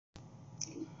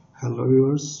Hello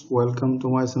viewers, welcome to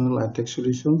my channel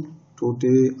itechsolution.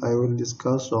 Today I will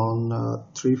discuss on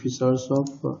three features of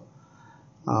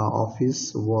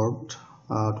Office Word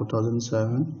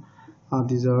 2007.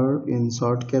 These are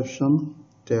insert caption,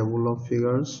 table of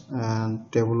figures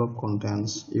and table of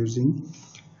contents using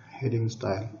heading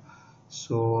style.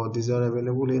 So these are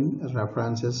available in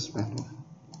references menu.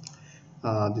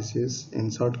 This is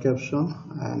insert caption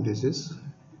and this is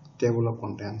table of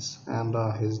contents, and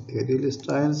his heading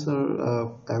styles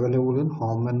are available in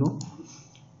home menu.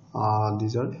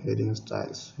 These are heading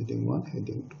styles, heading 1,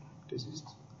 heading 2. This is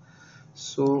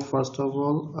so. First of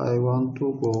all, I want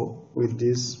to go with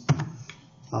this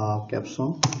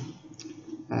caption,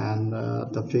 and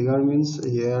the figure means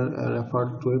here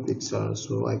referred to a picture,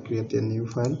 so I create a new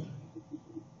file.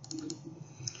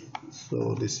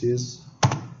 So this is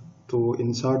to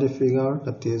insert a figure,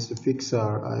 that is a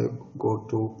picture. I go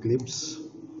to clips,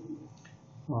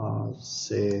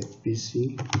 say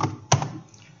PC.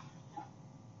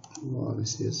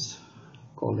 This is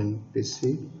calling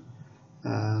PC,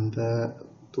 and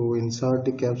to insert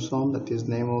the caption, that is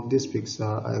name of this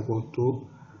picture, I go to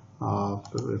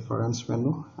reference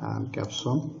menu and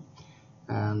caption,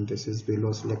 and this is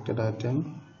below selected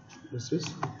item. This is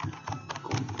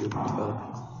computer.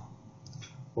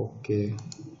 Okay.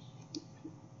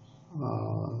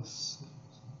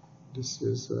 This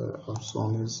is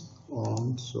option is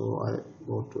on, so I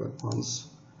go to advanced.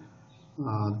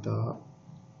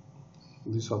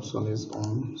 This option is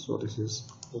on, so this is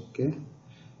okay.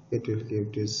 It will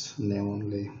give this name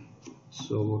only.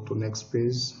 So go to next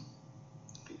page,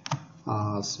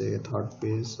 say third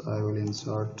page. I will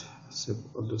insert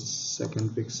the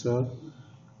second picture.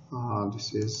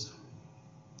 This is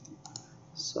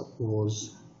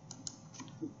suppose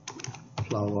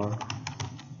flower.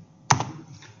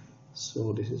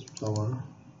 So this is flower.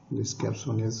 This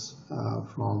caption is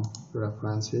from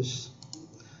references.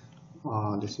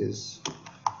 This is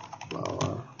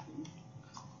flower.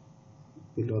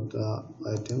 Below the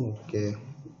item. Okay.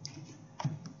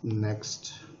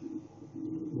 Next,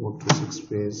 go to sixth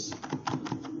page.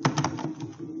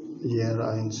 Here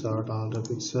I insert another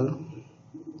picture.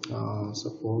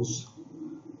 Suppose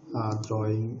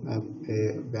drawing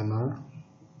a banner.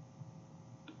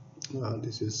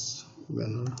 This is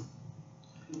banner.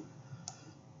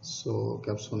 So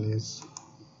caption is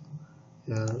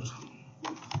here,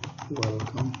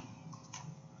 welcome.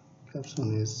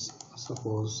 Caption is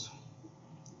suppose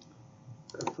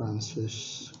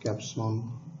references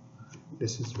caption.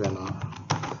 This is banner.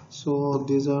 So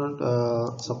these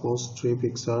are suppose three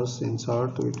pictures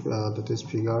insert with that is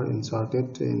figure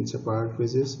inserted in separate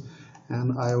pages,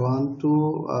 and I want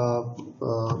to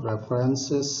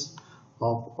references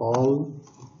of all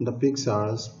the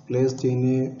pictures placed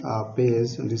in a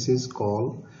page. This is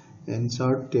called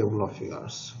insert table of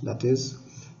figures. That is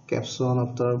caption.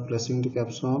 After placing the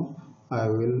caption, I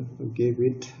will give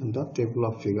it the table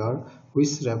of figure,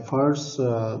 which refers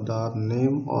the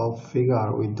name of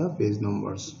figure with the page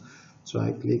numbers. So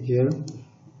I click here,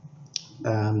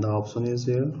 and the option is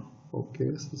here.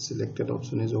 Okay, so selected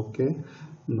option is okay.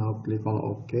 Now click on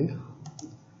OK.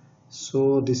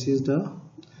 So this is the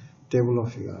table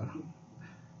of figure.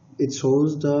 It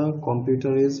shows the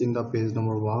computer is in the page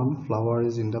number 1, flower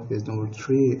is in the page number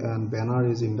 3, and banner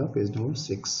is in the page number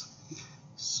 6.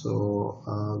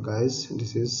 So guys,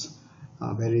 this is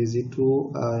very easy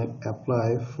to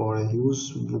apply for a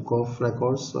huge book of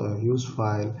records, a huge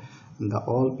file. The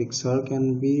all picture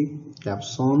can be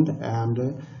captioned, and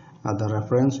the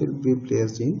reference will be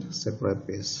placed in separate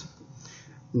page.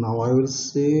 Now I will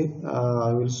say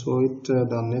I will show it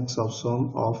the next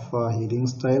option of heading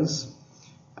styles,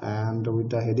 and with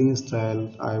the heading style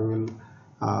I will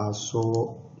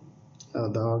show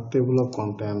the table of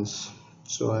contents.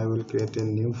 So I will create a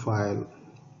new file,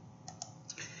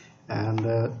 and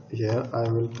here I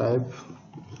will type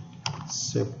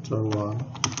chapter 1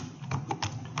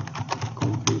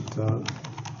 computer,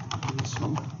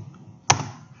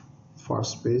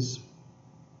 first page,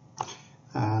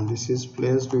 and this is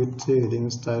placed with heading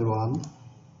style 1.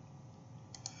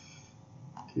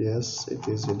 Yes, it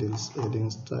is heading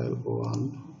style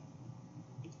 1.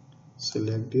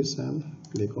 Select this and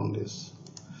click on this.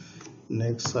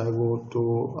 Next I go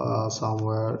to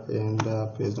somewhere in the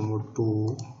page number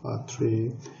 2,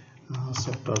 3,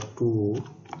 chapter 2.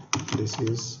 This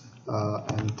is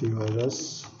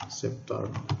antivirus chapter,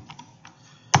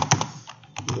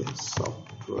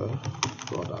 software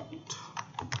product.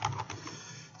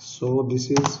 So this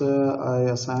is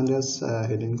I assigned as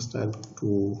heading style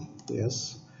 2.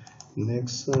 Yes.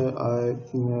 Next I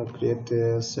create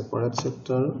a separate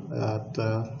chapter at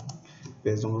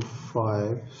page number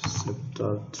 5,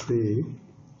 chapter 3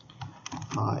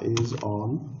 is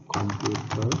on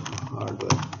computer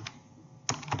hardware.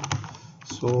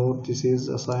 So this is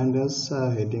assigned as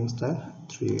heading style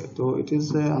 3. So it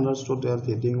is understood that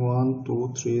heading 1,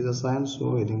 2, 3 is assigned,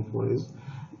 so heading 4 is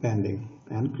pending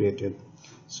and created.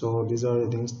 So these are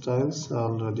heading styles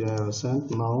already I have assigned.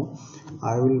 Now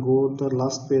I will go to the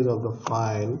last page of the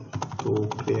file to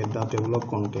create the table of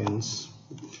contents,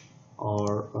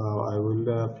 or I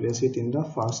will place it in the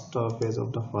first page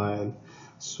of the file.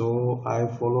 So I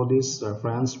follow this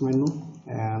reference menu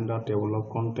and the table of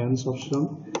contents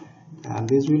option, and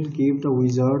this will give the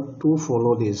wizard to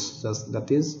follow this,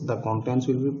 that is the contents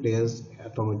will be placed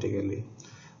automatically.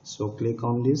 So click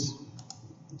on this.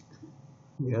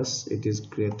 Yes, it is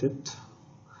created.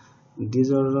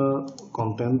 These are the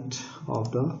content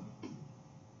of the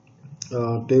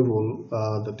table,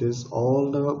 that is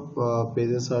all the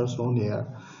pages are shown here.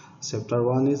 Chapter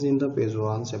 1 is in the page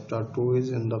 1, chapter 2 is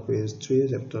in the page 3,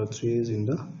 chapter 3 is in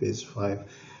the page 5.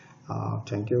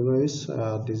 Thank you guys.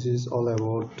 This is all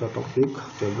about the topic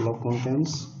table of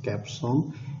contents,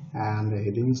 caption and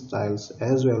heading styles,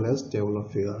 as well as table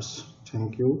of figures.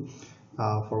 Thank you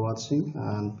for watching,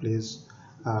 and please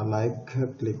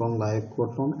click on like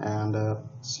button and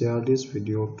share this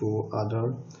video to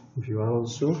other viewer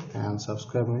also, and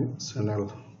subscribe my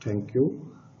channel. Thank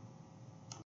you.